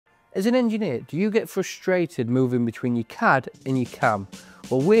As an engineer, do you get frustrated moving between your CAD and your CAM?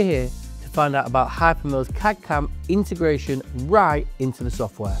 Well, we're here to find out about hyperMILL's CAD CAM integration right into the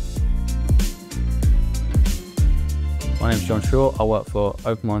software. My name is John Shortt. I work for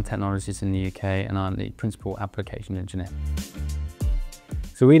OpenMind Technologies in the UK and I'm the Principal Application Engineer.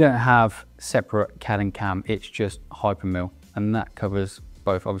 So we don't have separate CAD and CAM, it's just hyperMILL, and that covers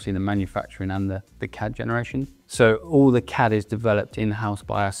both obviously the manufacturing and the CAD generation. So all the CAD is developed in-house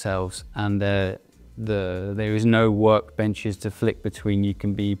by ourselves, and there is no workbenches to flick between. You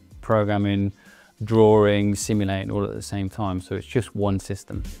can be programming, drawing, simulating all at the same time, so it's just one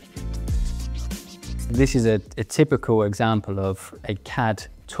system. This is a typical example of a CAD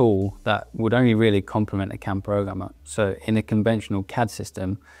tool that would only really complement a CAM programmer. So in a conventional CAD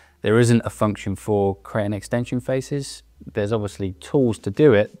system, there isn't a function for creating extension faces. There's obviously tools to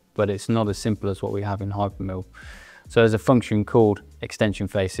do it, but it's not as simple as what we have in hyperMILL. So there's a function called extension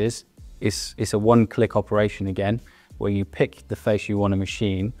faces. It's a one-click operation again, where you pick the face you want to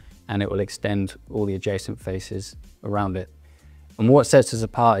machine and it will extend all the adjacent faces around it. And what sets us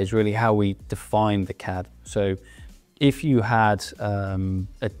apart is really how we define the CAD. So if you had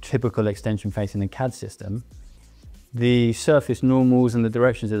a typical extension face in a CAD system, the surface normals and the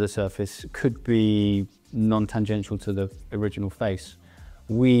directions of the surface could be non-tangential to the original face.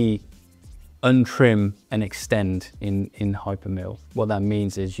 We untrim and extend in hyperMILL. What that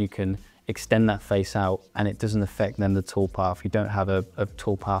means is you can extend that face out and it doesn't affect then the toolpath. You don't have a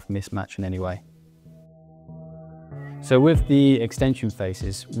toolpath mismatch in any way. So with the extension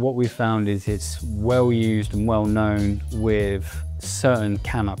faces, what we found is it's well used and well known with certain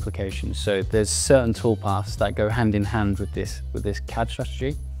CAM applications. So there's certain toolpaths that go hand in hand with this CAD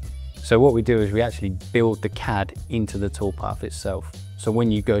strategy. So what we do is we actually build the CAD into the toolpath itself. So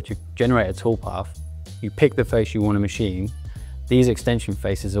when you go to generate a toolpath, you pick the face you want to machine, these extension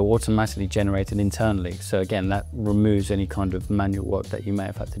faces are automatically generated internally. So again, that removes any kind of manual work that you may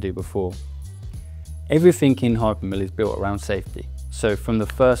have had to do before. Everything in hyperMILL is built around safety. So from the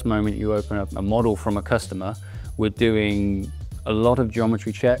first moment you open up a model from a customer, we're doing a lot of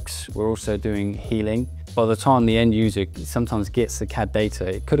geometry checks. We're also doing healing. By the time the end user sometimes gets the CAD data,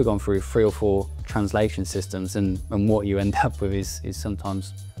 it could have gone through 3 or 4 translation systems, and what you end up with is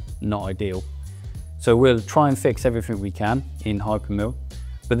sometimes not ideal. So we'll try and fix everything we can in hyperMILL.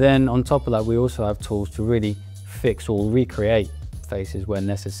 But then on top of that, we also have tools to really fix or recreate faces where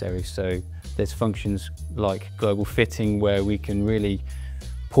necessary. So there's functions like global fitting where we can really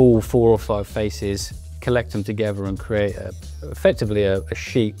pull 4 or 5 faces, collect them together and create effectively a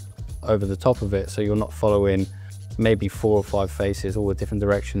sheet over the top of it, so you're not following maybe 4 or 5 faces all the different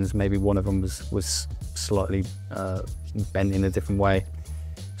directions. Maybe one of them was slightly bent in a different way.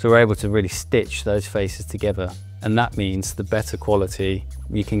 So we're able to really stitch those faces together, and that means the better quality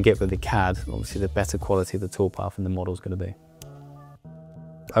you can get with the CAD, obviously the better quality the toolpath and the model is going to be.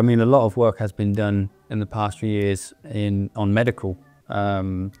 I mean, a lot of work has been done in the past few years on medical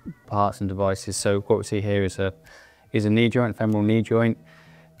parts and devices. So what we see here is a knee joint, femoral knee joint.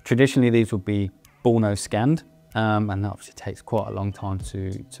 Traditionally, these would be ball nose scanned, and that obviously takes quite a long time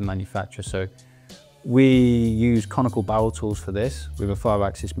to manufacture. So we use conical barrel tools for this with a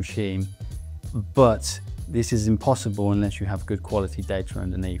 5-axis machine, but this is impossible unless you have good quality data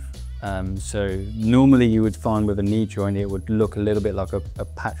underneath. So normally you would find with a knee joint, it would look a little bit like a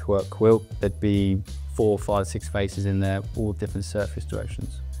patchwork quilt. There'd be 4, 5, 6 faces in there, all different surface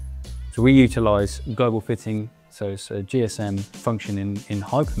directions. So we utilize global fitting, so it's a GSM function in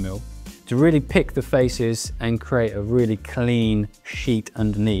hyperMILL, to really pick the faces and create a really clean sheet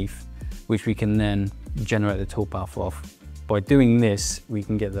underneath, which we can then generate the toolpath off. By doing this, we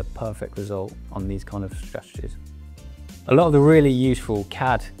can get the perfect result on these kind of strategies. A lot of the really useful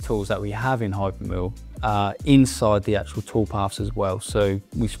CAD tools that we have in hyperMILL are inside the actual toolpaths as well. So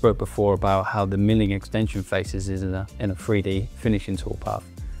we spoke before about how the milling extension faces is in a 3D finishing toolpath.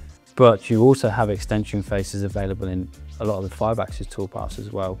 But you also have extension faces available in a lot of the 5-axis toolpaths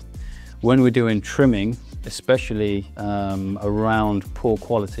as well. When we're doing trimming, especially around poor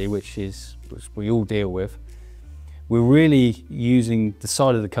quality, which we all deal with, we're really using the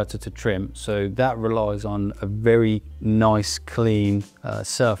side of the cutter to trim. So that relies on a very nice, clean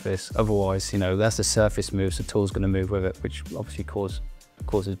surface. Otherwise, you know, that's the surface moves, the tool's going to move with it, which obviously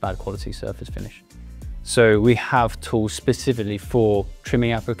causes bad quality surface finish. So we have tools specifically for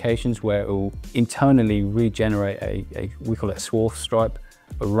trimming applications where it will internally regenerate we call it a swath stripe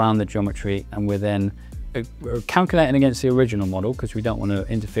around the geometry, and we're then calculating against the original model because we don't want to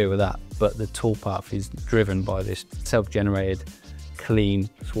interfere with that, but the toolpath is driven by this self-generated clean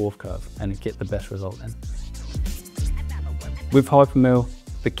swath curve and get the best result then. With hyperMILL,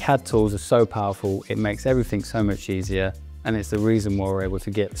 The CAD tools are so powerful, it makes everything so much easier, and it's the reason why we're able to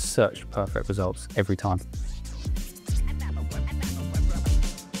get such perfect results every time.